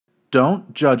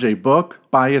Don't judge a book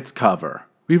by its cover.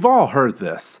 We've all heard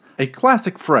this. A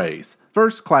classic phrase.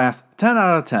 First class, 10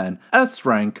 out of 10, S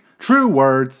rank, true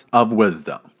words of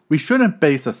wisdom. We shouldn't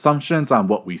base assumptions on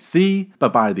what we see,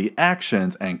 but by the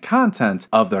actions and content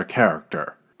of their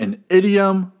character. An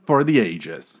idiom for the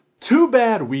ages. Too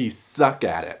bad we suck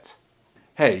at it.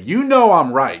 Hey, you know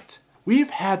I'm right. We've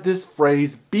had this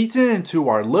phrase beaten into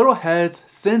our little heads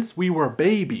since we were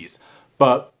babies.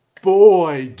 But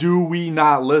boy, do we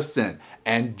not listen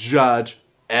and judge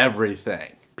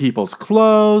everything. People's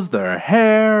clothes, their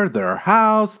hair, their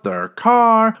house, their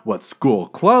car, what school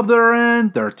club they're in,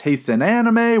 their taste in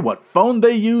anime, what phone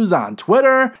they use on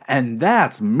Twitter, and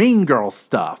that's mean girl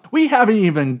stuff. We haven't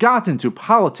even gotten to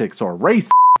politics or race.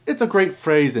 It's a great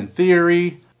phrase in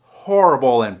theory,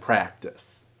 horrible in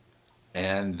practice.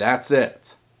 And that's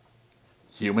it.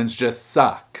 Humans just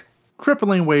suck.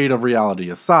 Crippling weight of reality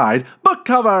aside, book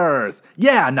covers!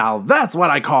 Yeah, now that's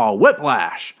what I call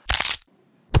whiplash.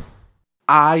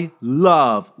 I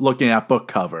love looking at book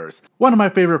covers. One of my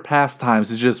favorite pastimes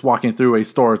is just walking through a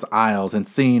store's aisles and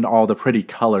seeing all the pretty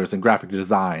colors and graphic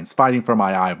designs fighting for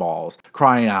my eyeballs,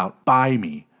 crying out, buy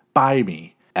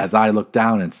me, as I look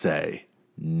down and say,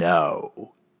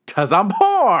 no, 'cause I'm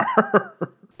poor.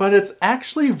 But it's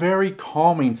actually very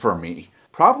calming for me,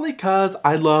 probably 'cause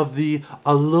I love the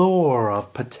allure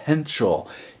of potential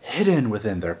hidden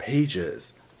within their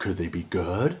pages. Could they be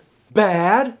good?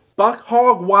 Bad? Buck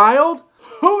hog wild?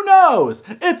 Who knows?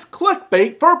 It's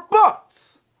clickbait for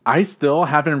books! I still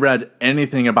haven't read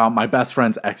anything about my best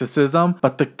friend's exorcism,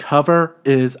 but the cover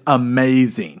is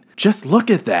amazing. Just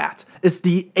look at that. It's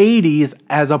the 80s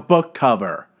as a book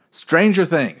cover. Stranger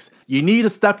Things, you need to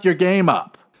step your game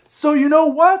up. So you know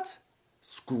what?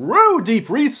 Screw deep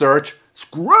research,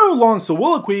 screw long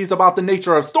soliloquies about the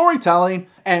nature of storytelling,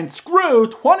 and screw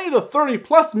 20 to 30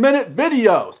 plus minute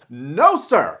videos. No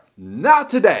sir! Not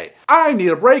today. I need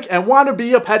a break and want to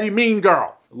be a petty mean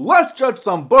girl. Let's judge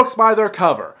some books by their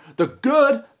cover. The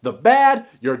good, the bad,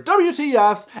 your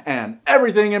WTFs, and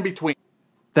everything in between.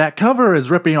 That cover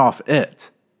is ripping off It.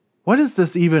 What is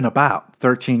this even about?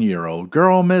 13-year-old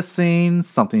girl missing,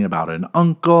 something about an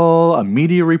uncle, a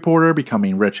media reporter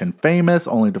becoming rich and famous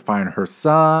only to find her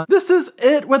son. This is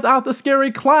It without the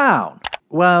scary clown.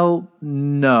 Well,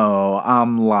 no,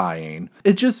 I'm lying.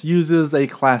 It just uses a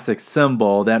classic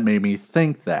symbol that made me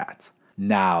think that.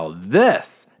 Now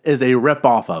this is a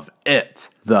ripoff of It,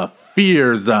 the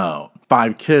Fear Zone.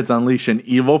 5 kids unleash an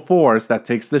evil force that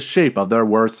takes the shape of their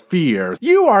worst fears.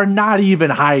 You are not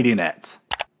even hiding it.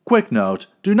 Quick note,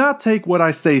 do not take what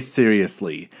I say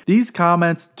seriously. These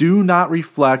comments do not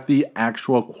reflect the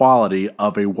actual quality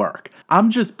of a work. I'm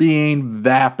just being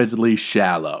vapidly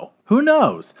shallow. Who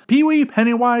knows? Pee-wee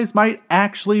Pennywise might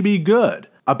actually be good.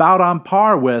 About on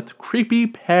par with Creepy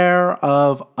Pair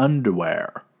of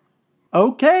Underwear.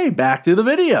 Okay, back to the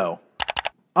video.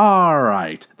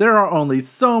 Alright, there are only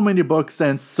so many books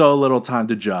and so little time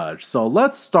to judge, so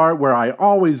let's start where I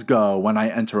always go when I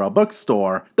enter a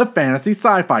bookstore, the fantasy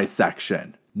sci-fi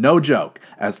section. No joke,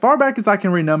 as far back as I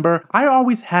can remember, I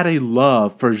always had a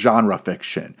love for genre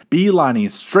fiction, beelining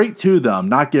straight to them,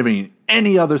 not giving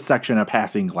any other section a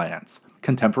passing glance.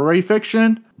 Contemporary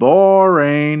fiction?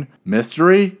 Boring.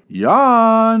 Mystery?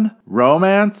 Yawn.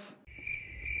 Romance?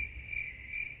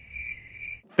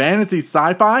 Fantasy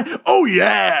sci-fi? Oh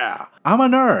yeah! I'm a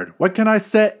nerd. What can I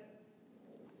say?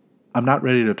 I'm not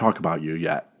ready to talk about you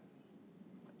yet.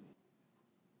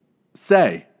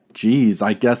 Say, geez,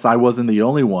 I guess I wasn't the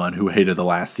only one who hated the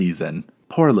last season.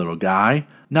 Poor little guy.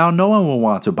 Now no one will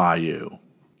want to buy you.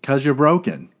 'Cause you're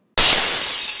broken.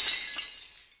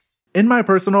 In my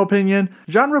personal opinion,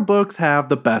 genre books have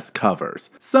the best covers.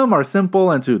 Some are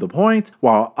simple and to the point,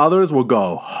 while others will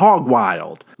go hog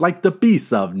wild, like The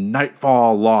Beasts of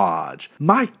Nightfall Lodge.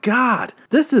 My god,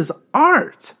 this is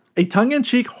art! A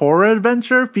tongue-in-cheek horror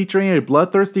adventure featuring a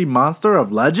bloodthirsty monster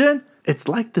of legend? It's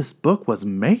like this book was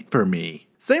made for me.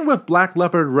 Same with Black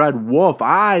Leopard Red Wolf,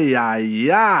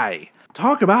 ay.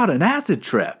 Talk about an acid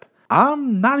trip.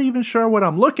 I'm not even sure what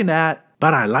I'm looking at,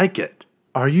 but I like it.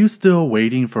 Are you still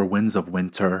waiting for Winds of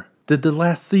Winter? Did the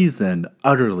last season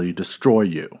utterly destroy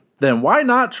you? Then why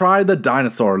not try The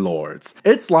Dinosaur Lords?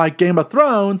 It's like Game of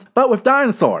Thrones, but with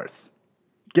dinosaurs.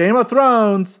 Game of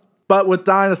Thrones, but with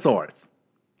dinosaurs.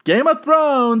 Game of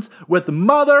Thrones with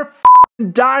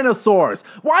motherfucking dinosaurs.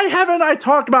 Why haven't I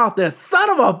talked about this, son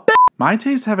of a bitch? My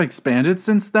tastes have expanded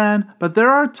since then, but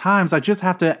there are times I just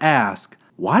have to ask,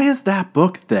 why is that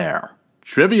book there?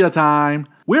 Trivia time!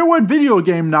 Where would video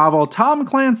game novel Tom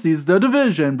Clancy's The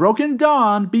Division Broken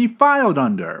Dawn be filed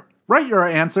under? Write your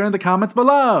answer in the comments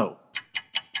below!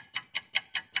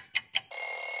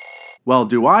 Well,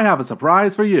 do I have a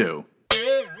surprise for you?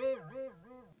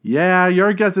 Yeah,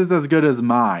 your guess is as good as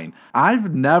mine.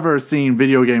 I've never seen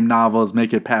video game novels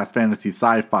make it past fantasy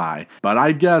sci-fi, but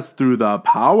I guess through the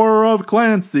power of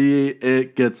Clancy,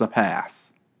 it gets a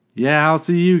pass. Yeah, I'll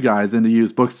see you guys in the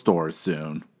used bookstores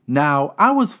soon. Now,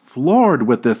 I was floored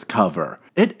with this cover.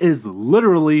 It is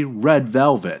literally red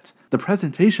velvet. The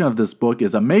presentation of this book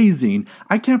is amazing.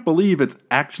 I can't believe it's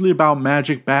actually about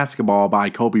Magic Basketball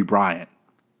by Kobe Bryant.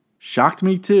 Shocked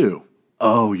me too.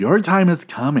 Oh, your time is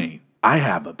coming. I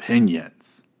have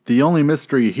opinions. The only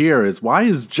mystery here is why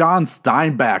is John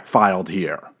Steinbeck filed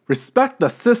here? Respect the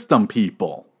system,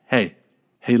 people. Hey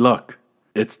look,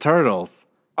 it's turtles.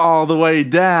 All the way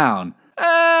down.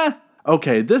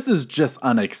 Okay, this is just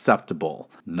unacceptable.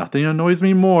 Nothing annoys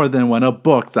me more than when a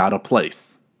book's out of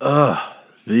place. Ugh,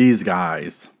 these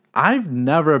guys. I've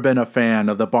never been a fan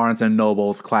of the Barnes &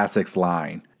 Noble's Classics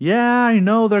line. Yeah, I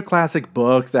know they're classic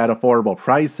books at affordable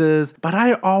prices, but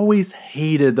I always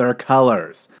hated their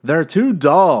colors. They're too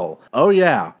dull. Oh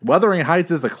yeah, Wuthering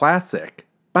Heights is a classic,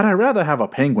 but I'd rather have a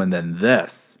penguin than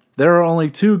this. There are only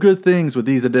two good things with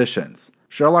these editions.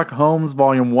 Sherlock Holmes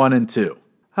Volume 1 and 2.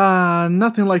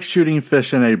 Nothing like shooting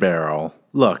fish in a barrel.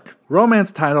 Look,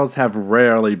 romance titles have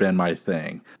rarely been my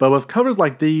thing, but with covers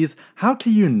like these, how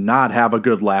can you not have a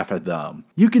good laugh at them?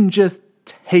 You can just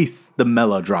taste the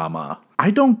melodrama.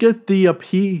 I don't get the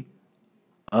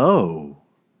Oh,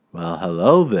 well,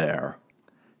 hello there.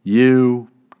 You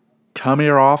come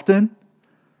here often?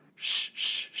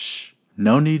 Shh.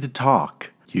 No need to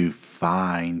talk. You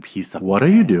fine piece of... What are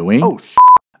you doing? Oh,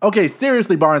 Okay,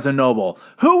 seriously, Barnes & Noble,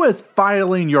 who is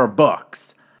filing your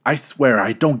books? I swear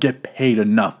I don't get paid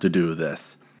enough to do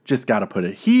this. Just gotta put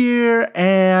it here,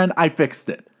 and I fixed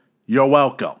it. You're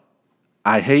welcome.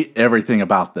 I hate everything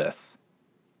about this.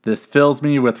 This fills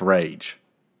me with rage.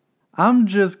 I'm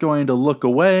just going to look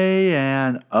away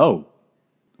and... Oh,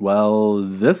 well,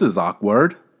 this is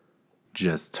awkward.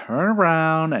 Just turn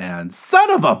around and...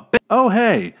 Son of a bitch! Oh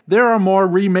hey, there are more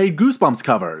remade Goosebumps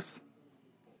covers.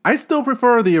 I still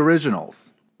prefer the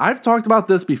originals. I've talked about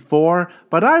this before,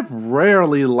 but I've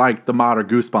rarely liked the modern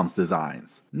Goosebumps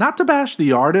designs. Not to bash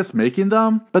the artists making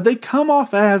them, but they come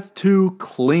off as too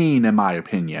clean in my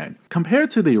opinion,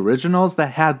 compared to the originals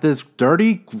that had this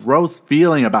dirty, gross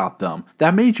feeling about them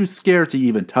that made you scared to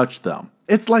even touch them.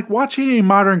 It's like watching a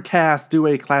modern cast do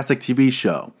a classic TV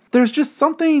show. There's just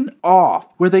something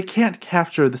off where they can't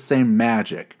capture the same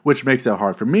magic, which makes it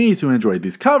hard for me to enjoy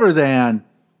these covers and...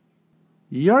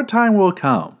 Your time will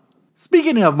come.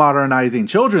 Speaking of modernizing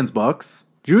children's books,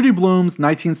 Judy Blume's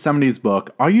 1970s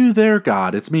book, Are You There,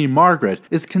 God? It's Me, Margaret,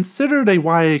 is considered a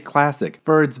YA classic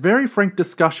for its very frank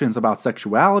discussions about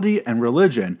sexuality and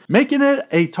religion, making it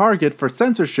a target for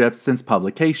censorship since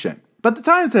publication. But the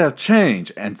times have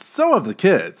changed, and so have the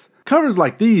kids. Covers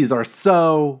like these are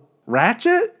so...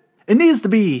 ratchet? It needs to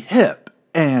be hip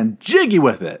and jiggy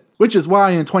with it. Which is why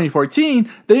in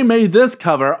 2014, they made this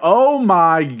cover. Oh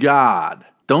my god.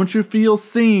 Don't you feel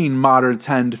seen, modern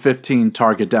 10 to 15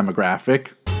 target demographic?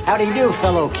 How do you do,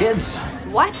 fellow kids?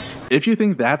 What? If you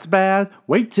think that's bad,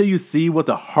 wait till you see what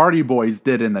the Hardy Boys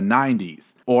did in the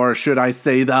 90s. Or should I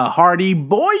say the Hardy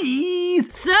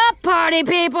Boys? Sup, party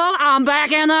people? I'm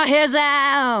back in the his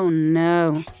Oh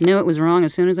no. Knew it was wrong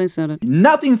as soon as I said it.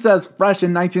 Nothing says fresh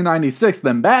in 1996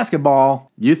 than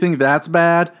basketball. You think that's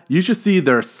bad? You should see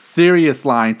their serious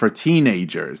line for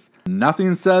teenagers.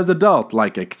 Nothing says adult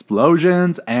like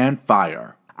explosions and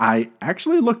fire. I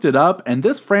actually looked it up, and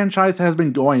this franchise has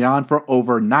been going on for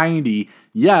over 90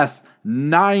 years.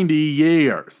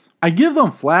 I give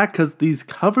them flack because these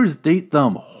covers date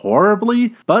them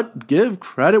horribly, but give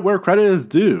credit where credit is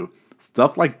due.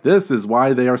 Stuff like this is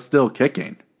why they are still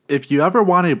kicking. If you ever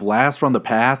want a blast from the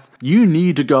past, you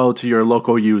need to go to your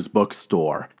local used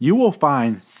bookstore. You will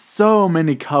find so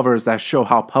many covers that show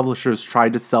how publishers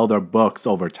tried to sell their books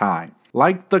over time.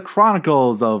 Like the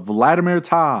Chronicles of Vladimir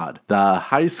Todd, the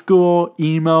high school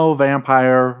emo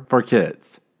vampire for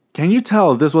kids. Can you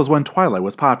tell this was when Twilight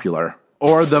was popular?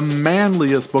 Or the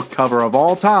manliest book cover of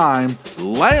all time,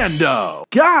 Lando!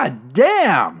 God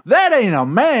damn! That ain't a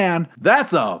man,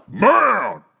 that's a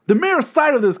man! The mere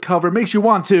sight of this cover makes you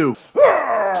want to...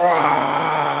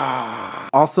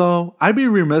 Also, I'd be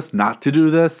remiss not to do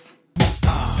this.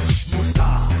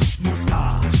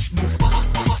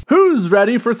 Who's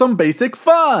ready for some basic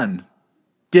fun?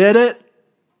 Get it?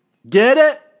 Get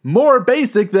it? More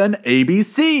basic than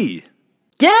ABC.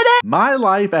 Get it? My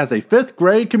life as a 5th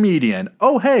grade comedian.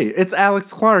 Oh hey, it's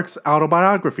Alex Clark's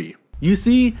autobiography. You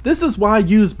see, this is why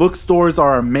used bookstores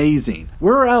are amazing.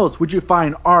 Where else would you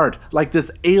find art like this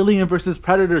Alien vs.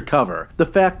 Predator cover, the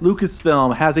fact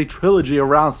Lucasfilm has a trilogy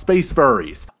around space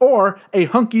furries, or a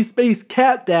hunky space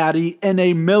cat daddy in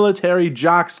a military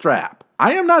jockstrap?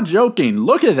 I am not joking,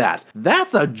 look at that,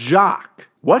 that's a jock!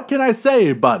 What can I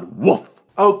say but woof?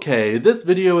 Okay, this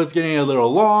video is getting a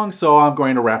little long, so I'm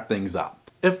going to wrap things up.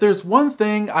 If there's one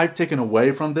thing I've taken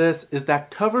away from this, is that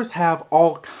covers have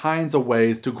all kinds of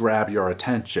ways to grab your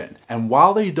attention. And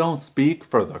while they don't speak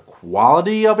for the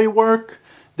quality of a work,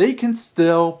 they can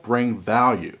still bring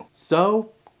value.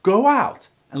 So go out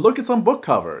and look at some book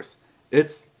covers.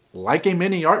 It's like a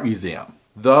mini art museum.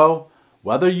 Though,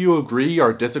 whether you agree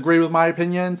or disagree with my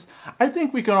opinions, I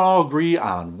think we can all agree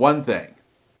on one thing.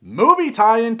 Movie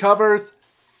tie-in covers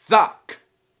suck!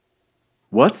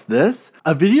 What's this?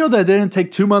 A video that didn't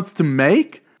take 2 months to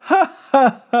make? Ha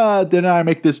ha ha, didn't I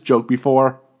make this joke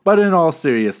before? But in all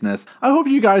seriousness, I hope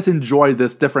you guys enjoyed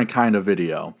this different kind of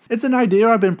video. It's an idea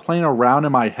I've been playing around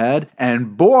in my head,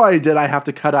 and boy did I have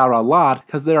to cut out a lot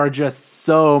because there are just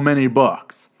so many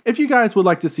books. If you guys would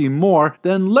like to see more,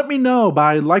 then let me know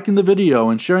by liking the video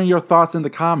and sharing your thoughts in the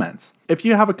comments. If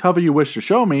you have a cover you wish to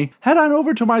show me, head on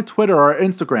over to my Twitter or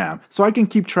Instagram so I can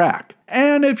keep track.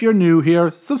 And if you're new here,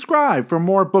 subscribe for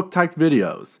more book-type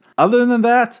videos. Other than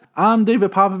that, I'm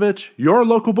David Popovich, your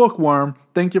local bookworm.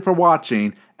 Thank you for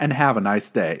watching, and have a nice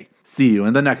day. See you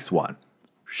in the next one.